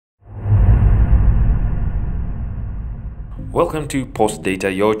Welcome to Post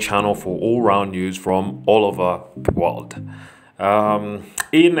Data, your channel for all-round news from all over the world.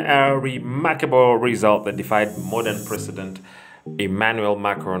 In a remarkable result that defied modern precedent, Emmanuel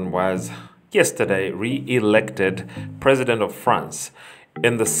Macron was yesterday re-elected president of France.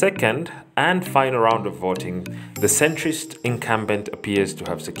 In the second and final round of voting, the centrist incumbent appears to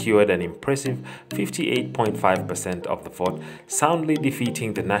have secured an impressive 58.5% of the vote, soundly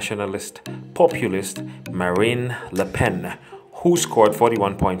defeating the nationalist-populist Marine Le Pen, who scored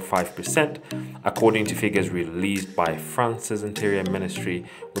 41.5%, according to figures released by France's Interior Ministry,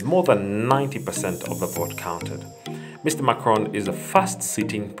 with more than 90% of the vote counted. Mr. Macron is the first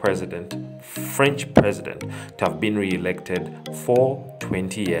sitting French president, to have been re-elected for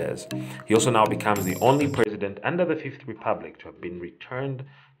 20 years. He also now becomes the only president under the Fifth Republic to have been returned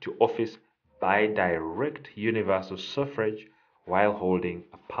to office by direct universal suffrage while holding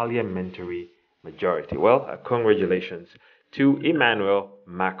a parliamentary majority. Well, congratulations to Emmanuel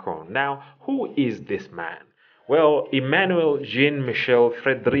Macron. Now, who is this man? Well, Emmanuel Jean-Michel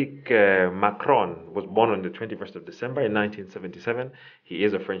Frédéric Macron was born on the 21st of December in 1977. He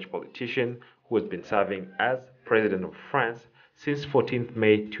is a French politician who has been serving as president of France since 14th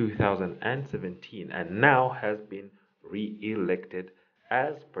May 2017 and now has been re-elected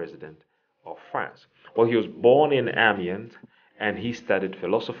as president of France. Well, he was born in Amiens and he studied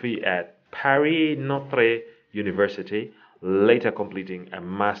philosophy at Paris Notre University, later completing a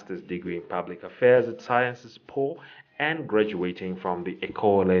master's degree in public affairs at Sciences Po and graduating from the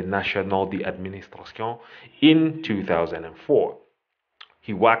École nationale d'administration in 2004.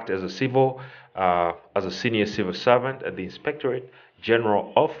 He worked as a senior civil servant at the Inspectorate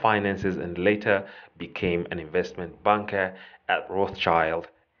General of Finances and later became an investment banker at Rothschild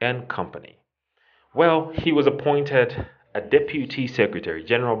and Company. Well, he was appointed a deputy secretary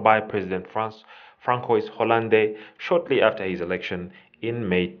general by President Francois Hollande shortly after his election in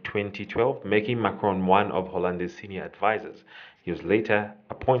May 2012, making Macron one of Hollande's senior advisors. He was later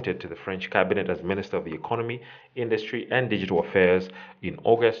appointed to the French cabinet as Minister of the Economy, Industry and Digital Affairs in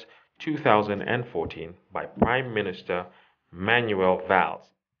August 2014 by Prime Minister Manuel Valls.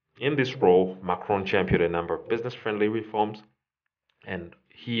 In this role, Macron championed a number of business-friendly reforms, and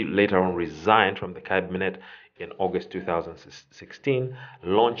he later on resigned from the cabinet in August 2016,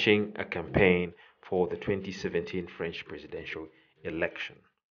 launching a campaign for the 2017 French presidential election.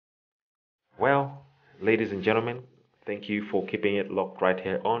 Well, ladies and gentlemen, thank you for keeping it locked right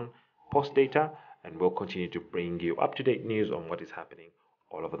here on Post Data, and we'll continue to bring you up-to-date news on what is happening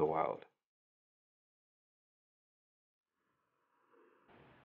all over the world.